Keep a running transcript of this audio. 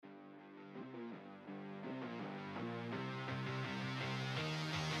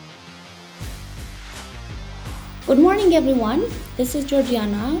Good morning, everyone. This is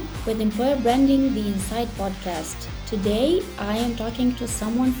Georgiana with Employer Branding the Inside podcast. Today, I am talking to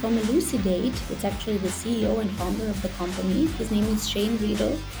someone from Elucidate. It's actually the CEO and founder of the company. His name is Shane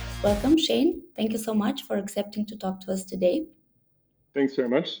Riedel. Welcome, Shane. Thank you so much for accepting to talk to us today. Thanks very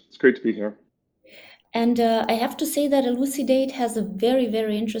much. It's great to be here. And I have to say that Elucidate has a very,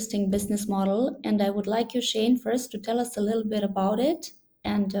 very interesting business model. And I would like you, Shane, first to tell us a little bit about it.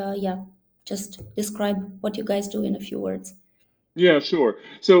 And just describe what you guys do in a few words. Yeah, sure.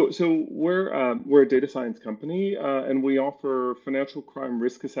 So we're a data science company, and we offer financial crime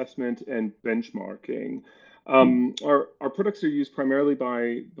risk assessment and benchmarking. Our products are used primarily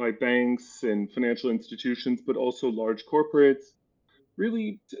by banks and financial institutions, but also large corporates,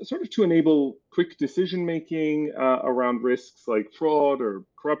 really sort of to enable quick decision making around risks like fraud or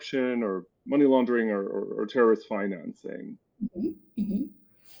corruption or money laundering or terrorist financing. Mhm, mhm.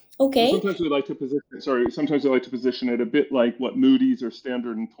 So Okay, sometimes we like to position it a bit like what Moody's or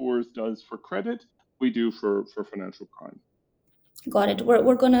Standard and Poor's does for credit, we do for financial crime. got it.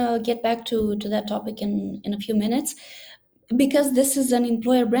 We're gonna get back to that topic in a few minutes. Because this is an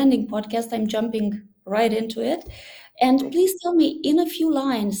employer branding podcast, I'm jumping right into it. And Cool. please tell me in a few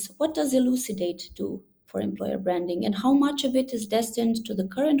lines, what does Elucidate do for employer branding and how much of it is destined to the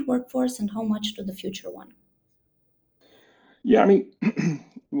current workforce and how much to the future one? Yeah, I mean,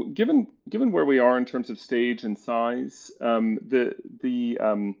 given where we are in terms of stage and size, the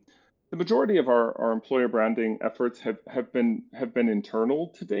majority of our employer branding efforts have been internal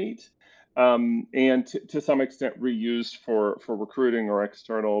to date, and to some extent reused for recruiting or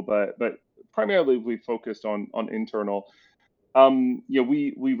external, but primarily we focused on internal.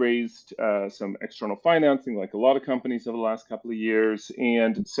 We raised some external financing, like a lot of companies over the last couple of years,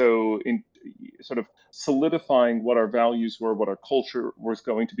 and so in sort of solidifying what our values were, what our culture was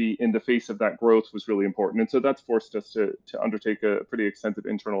going to be in the face of that growth was really important, and so that's forced us to undertake a pretty extensive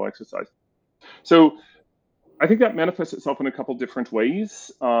internal exercise. So I think that manifests itself in a couple different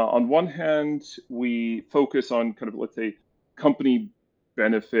ways. On one hand, we focus on kind of, let's say, company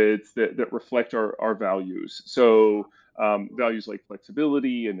benefits that reflect our values. So values like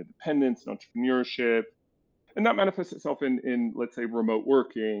flexibility and independence and entrepreneurship. And that manifests itself in let's say, remote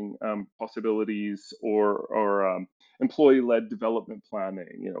working possibilities or employee-led development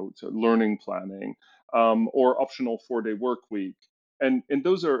planning, so learning planning, or optional 4-day work week. And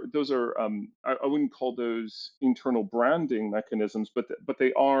those are I wouldn't call those internal branding mechanisms, but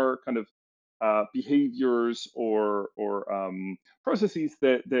they are kind of behaviors or processes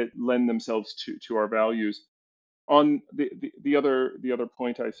that lend themselves to our values. On the other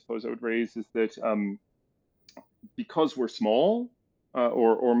point I suppose I would raise is that because we're small,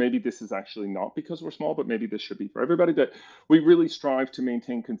 or maybe this is actually not because we're small, but maybe this should be for everybody, that we really strive to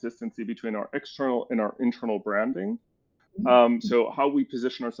maintain consistency between our external and our internal branding. So how we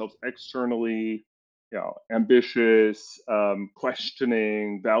position ourselves externally, ambitious,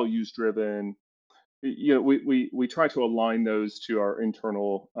 questioning, values driven. We try to align those to our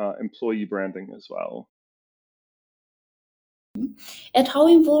internal employee branding as well. And how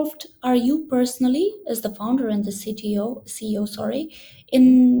involved are you personally, as the founder and the CEO, sorry,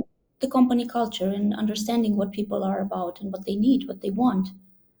 in the company culture and understanding what people are about and what they need, what they want?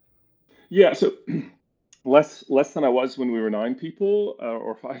 Yeah, so less than I was when we were 9 people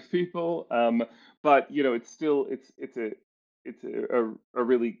or 5 people. But it's a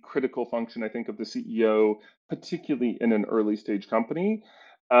really critical function, I think, of the CEO, particularly in an early stage company.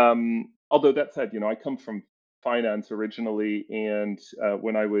 Although that said, I come from finance originally, and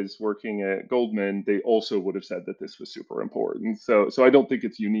when I was working at Goldman, they also would have said that this was super important. So I don't think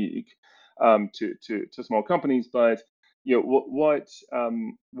it's unique to small companies, but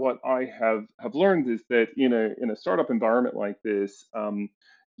what I have learned is that in a startup environment like this,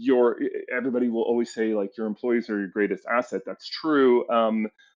 your everybody will always say like your employees are your greatest asset. That's true.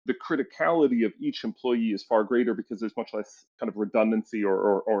 The criticality of each employee is far greater because there's much less kind of redundancy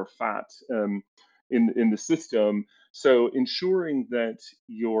or fat in the system. So ensuring that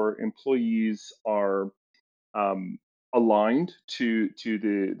your employees are um, aligned to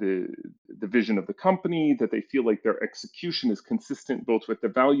the vision of the company, that they feel like their execution is consistent both with the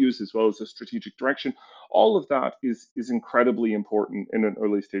values as well as the strategic direction. All of that is incredibly important in an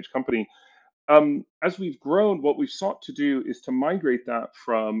early stage company. As we've grown, what we've sought to do is to migrate that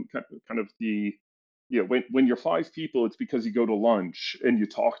from kind of the when you're 5 people, it's because you go to lunch and you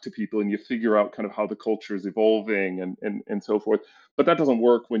talk to people and you figure out kind of how the culture is evolving and so forth. But that doesn't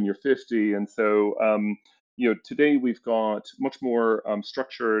work when you're 50. And so today we've got much more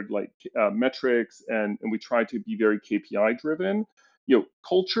structured like metrics, and we try to be very KPI driven.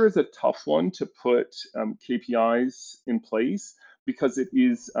 culture is a tough one to put KPIs in place because it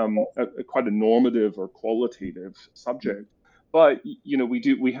is quite a normative or qualitative subject. But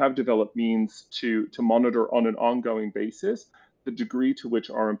we have developed means to monitor on an ongoing basis the degree to which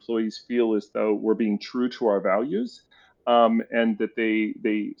our employees feel as though we're being true to our values, and that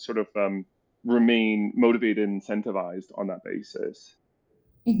they sort of remain motivated and incentivized on that basis.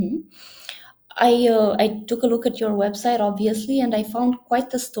 Mhm. I took a look at your website, obviously, and I found quite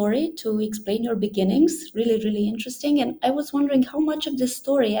the story to explain your beginnings. Really, really interesting. And I was wondering how much of this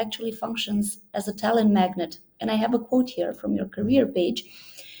story actually functions as a talent magnet. And I have a quote here from your career page.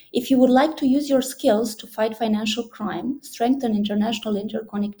 If you would like to use your skills to fight financial crime, strengthen international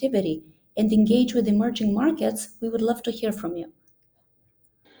interconnectivity, and engage with emerging markets, we would love to hear from you.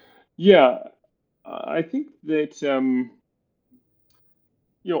 Yeah, I think that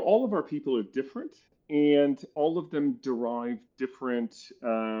all of our people are different, and all of them derive different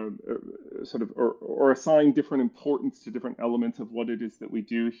sort of or assign different importance to different elements of what it is that we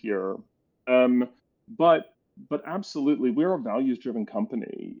do here. Um, but but absolutely, we're a values-driven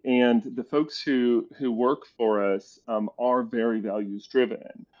company, and the folks who work for us are very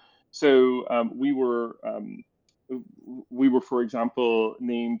values-driven. So we were, for example,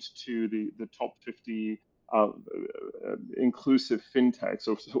 named to the top 50 inclusive fintech,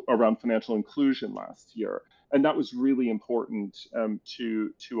 so around financial inclusion last year, and that was really important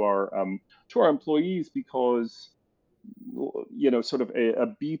to our employees because sort of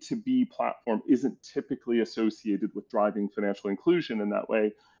a B2B platform isn't typically associated with driving financial inclusion in that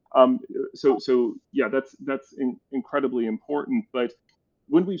way. Um, so yeah, that's incredibly important. But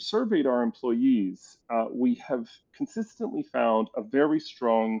when we've surveyed our employees, we have consistently found a very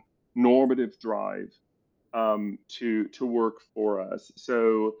strong normative drive to work for us.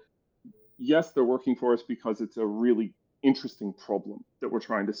 So yes, they're working for us because it's a really interesting problem that we're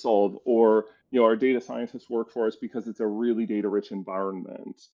trying to solve, or our data scientists work for us because it's a really data-rich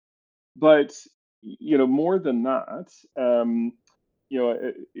environment. But more than that,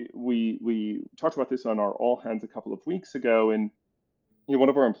 we talked about this on our all hands a couple of weeks ago, and one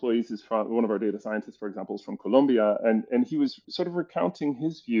of our employees is from one of our data scientists, for example, is from Colombia, and he was sort of recounting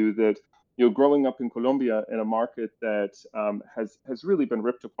his view that growing up in Colombia in a market that has really been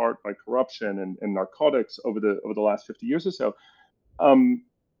ripped apart by corruption and narcotics over the last 50 years or so. um,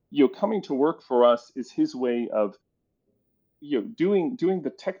 Coming to work for us is his way of doing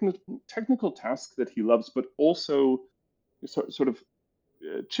the technical tasks that he loves, but also sort of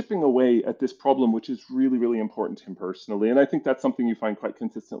chipping away at this problem, which is really, really important to him personally. And I think that's something you find quite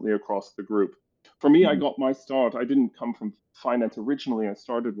consistently across the group. For me, I Mhm. got my start. I didn't come from finance originally. I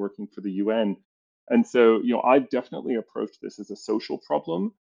started working for the UN. And so, I definitely approached this as a social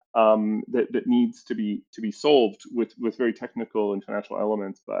problem that needs to be solved with very technical and financial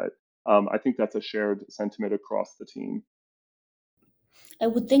elements. But I think that's a shared sentiment across the team. I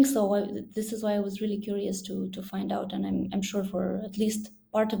would think so. This is why I was really curious to find out, and I'm sure for at least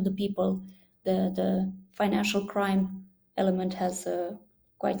part of the people, the financial crime element has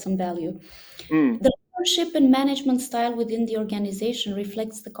quite some value. Mm. The leadership and management style within the organization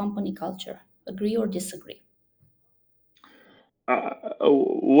reflects the company culture. Agree or disagree?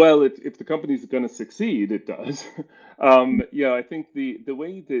 Well, if the company's going to succeed, it does. Yeah, I think the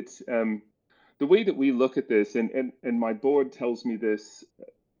way that we look at this, and my board tells me this,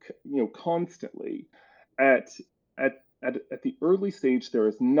 constantly, at at the early stage, there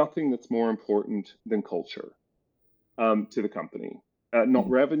is nothing that's more important than culture to the company. Not Mhm.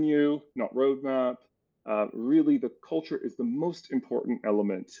 revenue, not roadmap. Really, the culture is the most important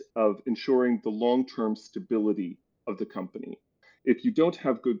element of ensuring the long-term stability of the company. If you don't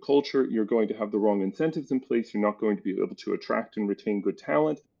have good culture, you're going to have the wrong incentives in place. You're not going to be able to attract and retain good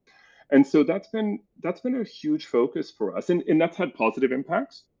talent. And so that's been a huge focus for us, and that's had positive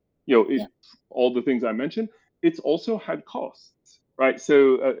impacts. Yeah. All the things I mentioned. It's also had costs, right?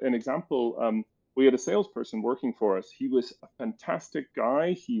 So an example, we had a salesperson working for us. He was a fantastic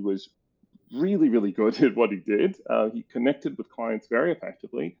guy. He was really, really good at what he did. He connected with clients very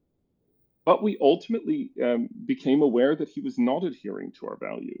effectively, but we ultimately became aware that he was not adhering to our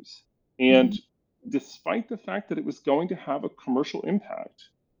values. And Mhm. despite the fact that it was going to have a commercial impact,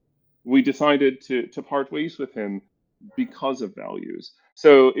 we decided to part ways with him because of values.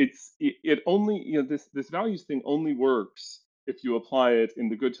 So it only this values thing only works if you apply it in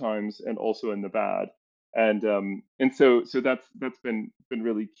the good times and also in the bad. And so that's been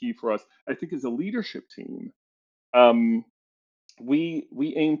really key for us. I think as a leadership team, um,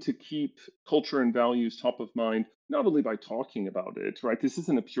 we aim to keep culture and values top of mind, not only by talking about it, right? This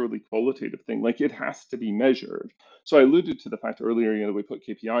isn't a purely qualitative thing. Like it has to be measured. So I alluded to the fact earlier, we put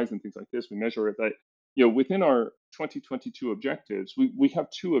KPIs and things like this. We measure it that, within our 2022 objectives, we have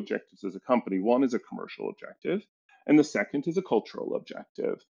two objectives as a company. One is a commercial objective, and the second is a cultural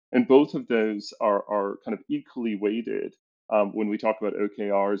objective. And both of those are kind of equally weighted when we talk about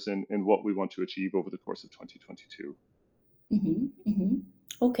OKRs and what we want to achieve over the course of 2022.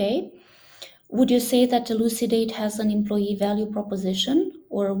 Okay. Would you say that Elucidate has an employee value proposition,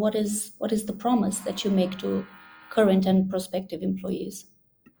 or what is the promise that you make to current and prospective employees?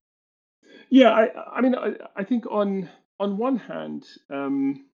 Yeah, I mean, I think on one hand,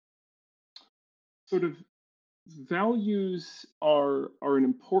 sort of values are an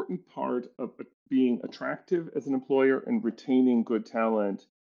important part of being attractive as an employer and retaining good talent.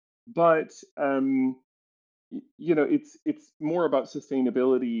 But it's more about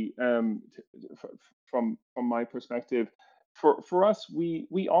sustainability from my perspective. For us,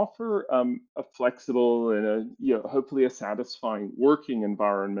 we offer a flexible and hopefully a satisfying working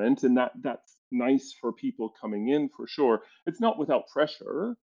environment, and that's nice for people coming in for sure. It's not without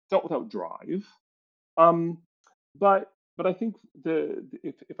pressure, it's not without drive. Um, but I think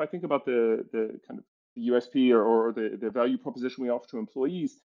if I think about the kind of the USP or the value proposition we offer to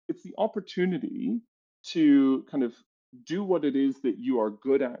employees, it's the opportunity to kind of do what it is that you are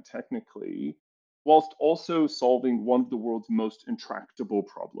good at technically, whilst also solving one of the world's most intractable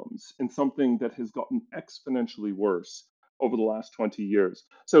problems and something that has gotten exponentially worse over the last 20 years.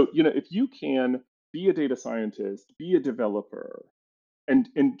 So, if you can be a data scientist, be a developer, and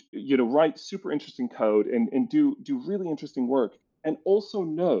write super interesting code and do really interesting work, and also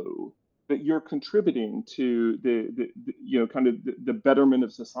know that you're contributing to the kind of the betterment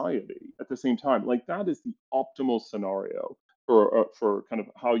of society at the same time, like that is the optimal scenario for kind of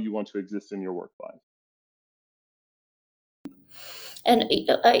how you want to exist in your work life. And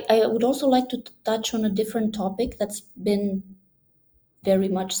I would also like to touch on a different topic that's been very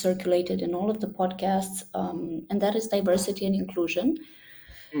much circulated in all of the podcasts, and that is diversity and inclusion.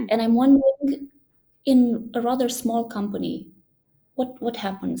 Hmm. And I'm wondering, in a rather small company, what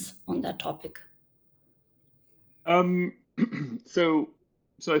happens on that topic? Um, so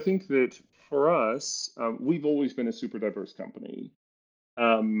I think that for us, we've always been a super diverse company.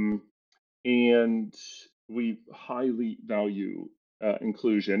 Um, and we highly value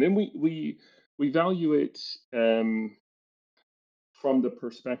inclusion, and we value it from the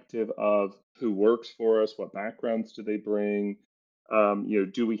perspective of who works for us, what backgrounds do they bring,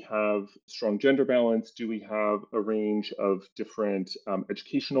 do we have strong gender balance, do we have a range of different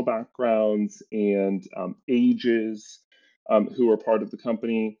educational backgrounds and ages who are part of the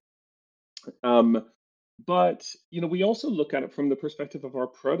company. um, but we also look at it from the perspective of our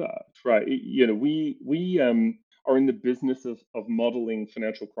product, right? We are in the business of modeling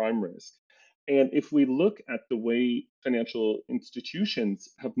financial crime risk, and if we look at the way financial institutions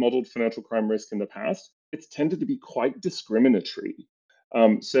have modeled financial crime risk in the past, it's tended to be quite discriminatory.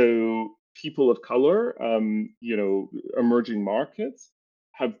 So people of color, emerging markets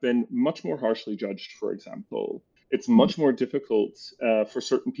have been much more harshly judged. For example, it's much more difficult for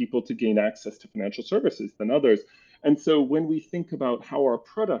certain people to gain access to financial services than others. And so when we think about how our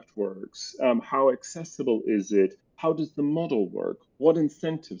product works, how accessible is it? How does the model work? What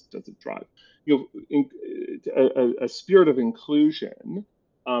incentives does it drive? A spirit of inclusion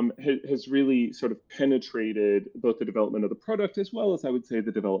has really sort of penetrated both the development of the product as well as, I would say,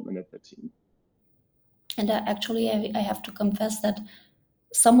 the development of the team. And actually, I have to confess that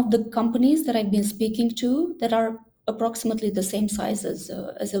some of the companies that I've been speaking to that are approximately the same size as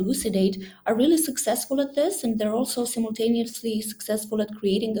Elucidate are really successful at this, and they're also simultaneously successful at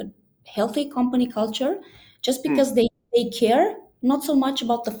creating a healthy company culture, just Hmm. because they care not so much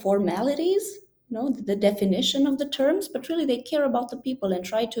about the formalities, the definition of the terms, but really they care about the people and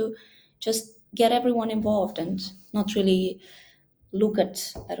try to just get everyone involved and not really look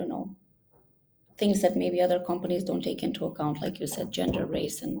at, I don't know, things that maybe other companies don't take into account, like you said, gender,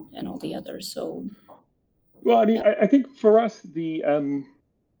 race, and all the others. So, Well, I mean, yeah. I think for us, the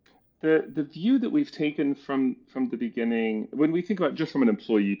view that we've taken from the beginning, when we think about just from an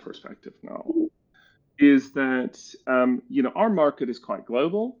employee perspective now, is that our market is quite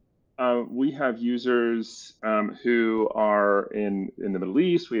global. We have users who are in the Middle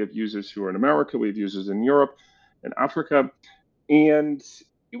East. We have users who are in America. We have users in Europe and Africa. And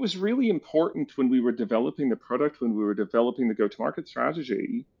it was really important when we were developing the product, when we were developing the go-to-market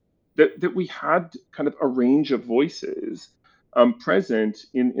strategy, that we had kind of a range of voices present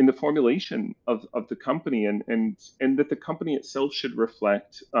in the formulation of the company, and that the company itself should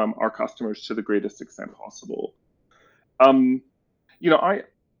reflect our customers to the greatest extent possible. Um, I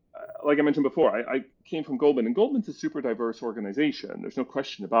like I mentioned before, I came from Goldman, and Goldman's a super diverse organization. There's no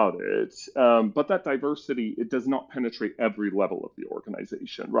question about it. But that diversity, it does not penetrate every level of the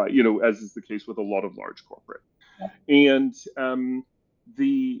organization, right? As is the case with a lot of large corporate. And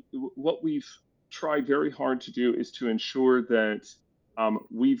the what we've tried very hard to do is to ensure that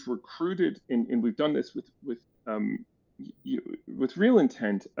we've recruited, and we've done this with real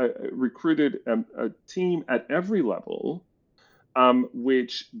intent, recruited a team at every level,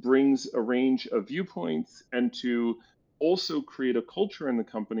 which brings a range of viewpoints, and to also create a culture in the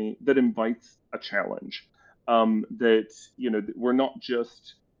company that invites a challenge. That we're not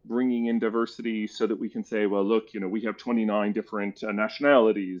just bringing in diversity so that we can say, well, look, we have 29 different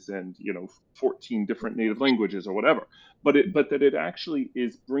nationalities and 14 different native languages or whatever, but that it actually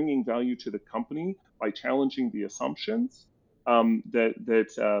is bringing value to the company by challenging the assumptions that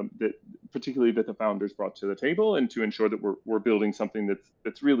particularly that the founders brought to the table, and to ensure that we're building something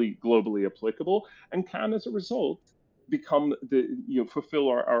that's really globally applicable and can, as a result, become fulfill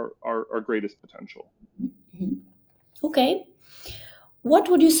our greatest potential. Mhm. Okay.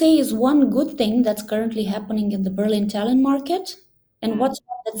 What would you say is one good thing that's currently happening in the Berlin talent market, and what's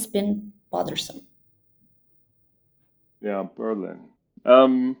one that's been bothersome? Yeah, Berlin.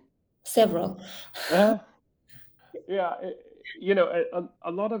 Um, Several. uh, yeah,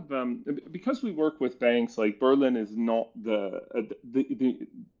 a lot of because we work with banks, like Berlin is not the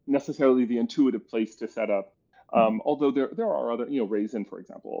necessarily the intuitive place to set up. Although there are other, Raisin, for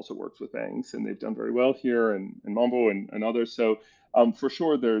example, also works with banks, and they've done very well here, and Mambo and others. So for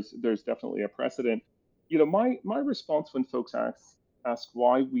sure, there's definitely a precedent. My response when folks ask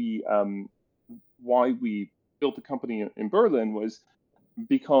why we built the company in Berlin was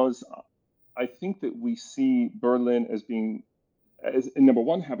because I think that we see Berlin as being, as number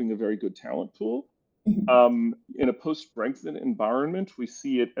one, having a very good talent pool. Mhm. In a post-Brexit environment, we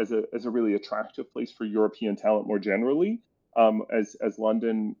see it as a really attractive place for European talent more generally, as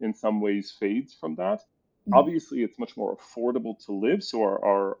London in some ways fades from that. Mhm. Obviously, it's much more affordable to live, so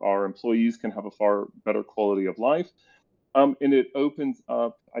our employees can have a far better quality of life. And it opens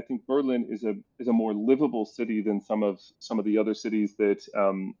up. I think Berlin is a more livable city than some of the other cities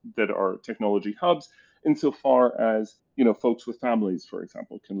that are technology hubs, insofar as folks with families, for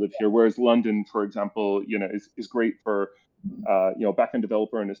example, can live here. Whereas London, for example, is great for back-end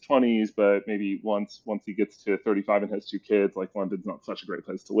developer in his 20s, but maybe once he gets to 35 and has two kids, like London's not such a great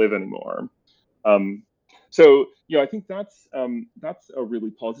place to live anymore. Um, so I think that's a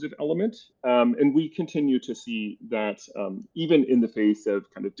really positive element, and we continue to see that even in the face of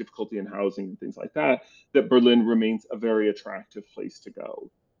kind of difficulty in housing and things like that, that Berlin remains a very attractive place to go.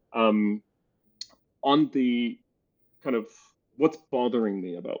 Um, on the kind of what's bothering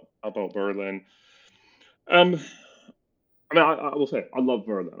me about Berlin, um, I will say I love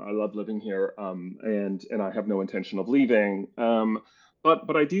Berlin. I love living here, and I have no intention of leaving.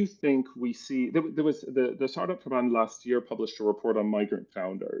 But I do think we see there was the Startup Command last year published a report on migrant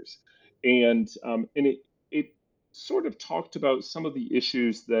founders, and it sort of talked about some of the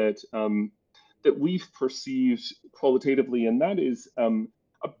issues that we've perceived qualitatively, and that is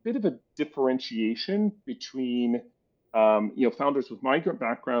a bit of a differentiation between founders with migrant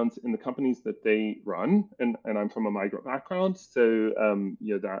backgrounds in the companies that they run, and I'm from a migrant background, so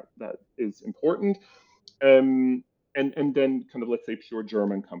that is important. And then kind of, let's say, pure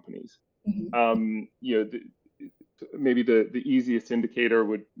German companies. Mhm. Maybe the easiest indicator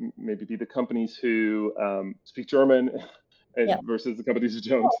would maybe be the companies who speak German Yeah, versus the companies who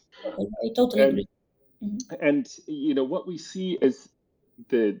don't. I totally And agree. Mhm. and what we see as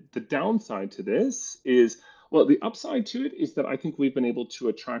the downside to this is, well, the upside to it is that I think we've been able to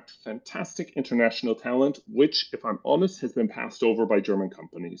attract fantastic international talent, which, if I'm honest, has been passed over by German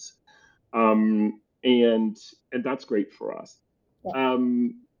companies. And that's great for us. Yeah.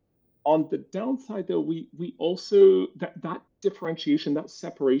 Um, on the downside, though, we also that differentiation, that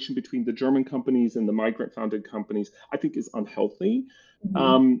separation between the German companies and the migrant-founded companies, I think, is unhealthy,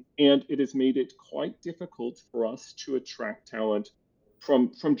 Mhm. and it has made it quite difficult for us to attract talent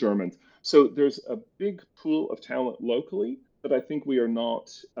from Germans. So there's a big pool of talent locally that I think we are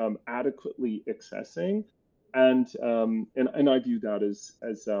not adequately accessing, and I view that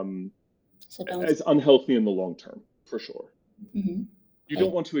So don't. as unhealthy in the long term, for sure. Mhm. You I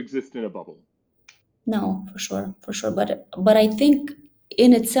don't want to exist in a bubble. No, for sure, for sure. But I think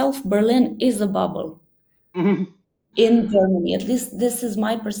in itself, Berlin is a bubble in Germany. At least this is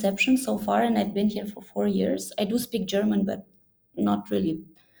my perception so far, and I've been here for 4 years. I do speak German, but not really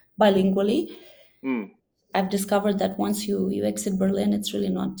bilingually. Mm. I've discovered that once you exit Berlin, it's really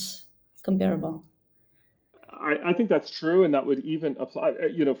not comparable. I think that's true, and that would even apply.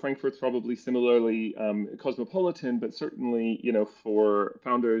 Frankfurt's probably similarly cosmopolitan, but certainly, for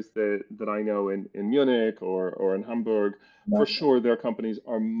founders that I know in Munich or in Hamburg, for sure, their companies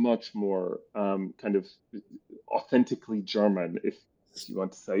are much more kind of authentically German, if you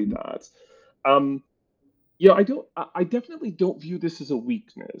want to say that. Um, I definitely don't view this as a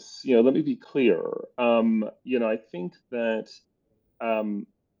weakness. Let me be clear. I think that um,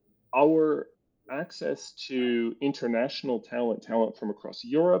 our access to international talent from across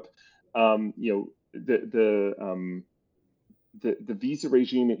Europe, the visa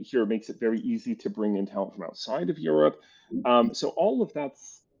regime here makes it very easy to bring in talent from outside of Europe. So all of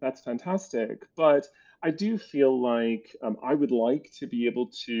that's fantastic, but I do feel like I would like to be able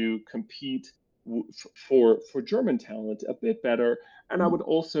to compete for German talent a bit better, and I would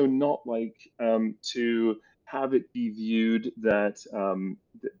also not like to have it be viewed that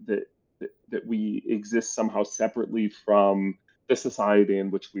we exist somehow separately from the society in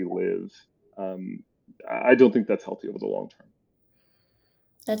which we live. Um, I don't think that's healthy over the long term.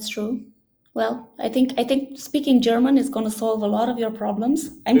 That's true. Well, I think speaking German is going to solve a lot of your problems.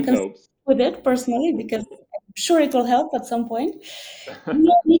 I'm It concerned helps. with it personally because I'm sure it will help at some point. We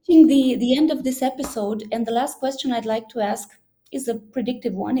are reaching the end of this episode, and the last question I'd like to ask is a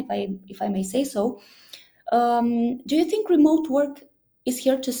predictive one, if I may say so. Do you think remote work is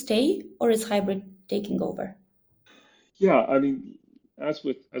here to stay, or is hybrid taking over? Yeah, I mean, as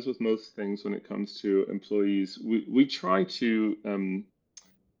with most things when it comes to employees, we try to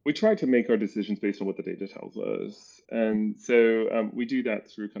make our decisions based on what the data tells us, and so we do that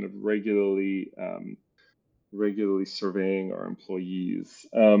through kind of regularly surveying our employees.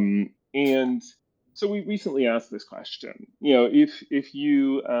 And so we recently asked this question. If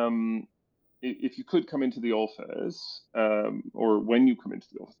you could come into the office, or when you come into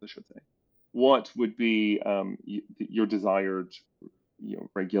the office, I should say, what would be your desired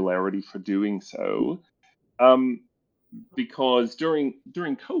regularity for doing so? Um, because during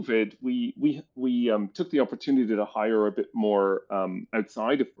COVID, we took the opportunity to hire a bit more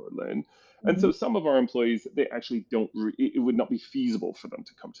outside of Berlin, and Mhm. so some of our employees, they actually don't. It would not be feasible for them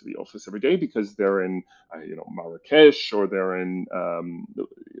to come to the office every day because they're in Marrakesh, or they're in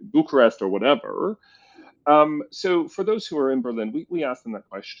Bucharest or whatever. So for those who are in Berlin, we asked them that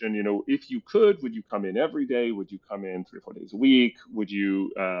question. If you could, would you come in every day? Would you come in 3 or 4 days a week? Would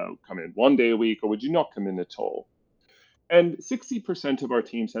you come in one day a week, or would you not come in at all? And 60% of our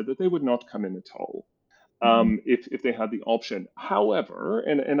team said that they would not come in at all Mhm. if they had the option. However,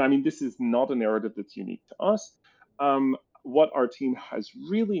 and I mean, this is not a narrative that's unique to us. What our team has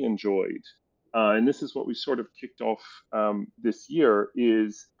really enjoyed, and this is what we sort of kicked off this year,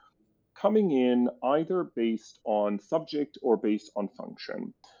 is coming in either based on subject or based on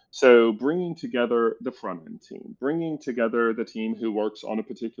function. So bringing together the front end team, bringing together the team who works on a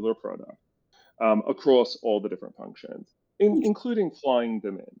particular product across all the different functions, including flying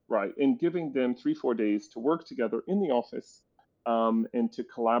them in, right, and giving them 3 or 4 days to work together in the office and to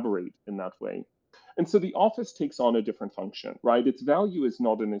collaborate in that way. And so the office takes on a different function, right? Its value is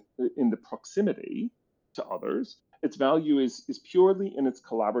not in the proximity to others. Its value is purely in its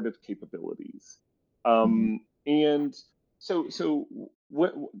collaborative capabilities. And so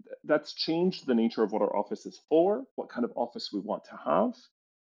what, that's changed the nature of what our office is for, what kind of office we want to have.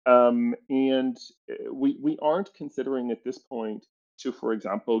 And we aren't considering at this point to, for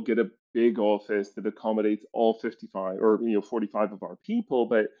example, get a big office that accommodates all 55 or 45 of our people,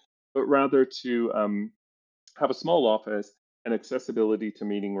 but rather to have a small office and accessibility to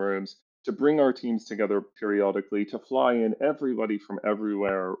meeting rooms, to bring our teams together periodically, to fly in everybody from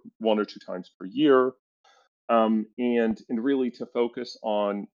everywhere 1 or 2 times per year, and really to focus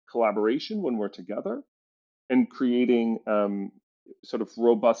on collaboration when we're together, and creating sort of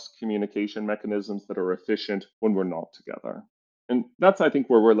robust communication mechanisms that are efficient when we're not together. And that's, I think,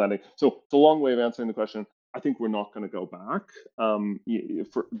 where we're landing. So it's a long way of answering the question. I think we're not going to go back.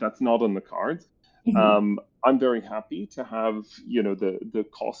 That's not on the cards. Mhm. I'm very happy to have the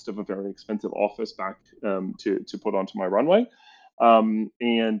cost of a very expensive office back to put onto my runway. And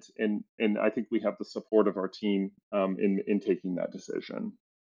I think we have the support of our team in taking that decision.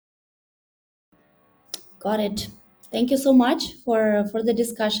 Got it. Thank you so much for the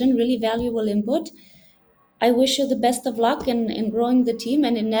discussion. Really valuable input. I wish you the best of luck in growing the team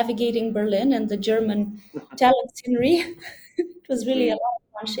and in navigating Berlin and the German talent scenery. It was really a Mm. lot of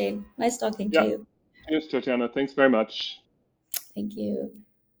fun, Shane. Nice talking to Yeah. you. Cheers, Georgiana. Thanks very much. Thank you.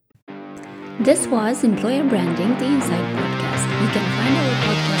 This was Employer Branding, the Inside Podcast. You can find our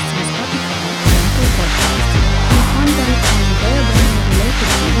podcasts on Spotify and Apple Podcasts, and content on employer branding related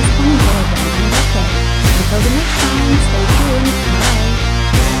things on employerbranding.com. Until the next time, stay tuned.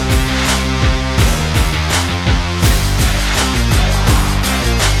 Bye.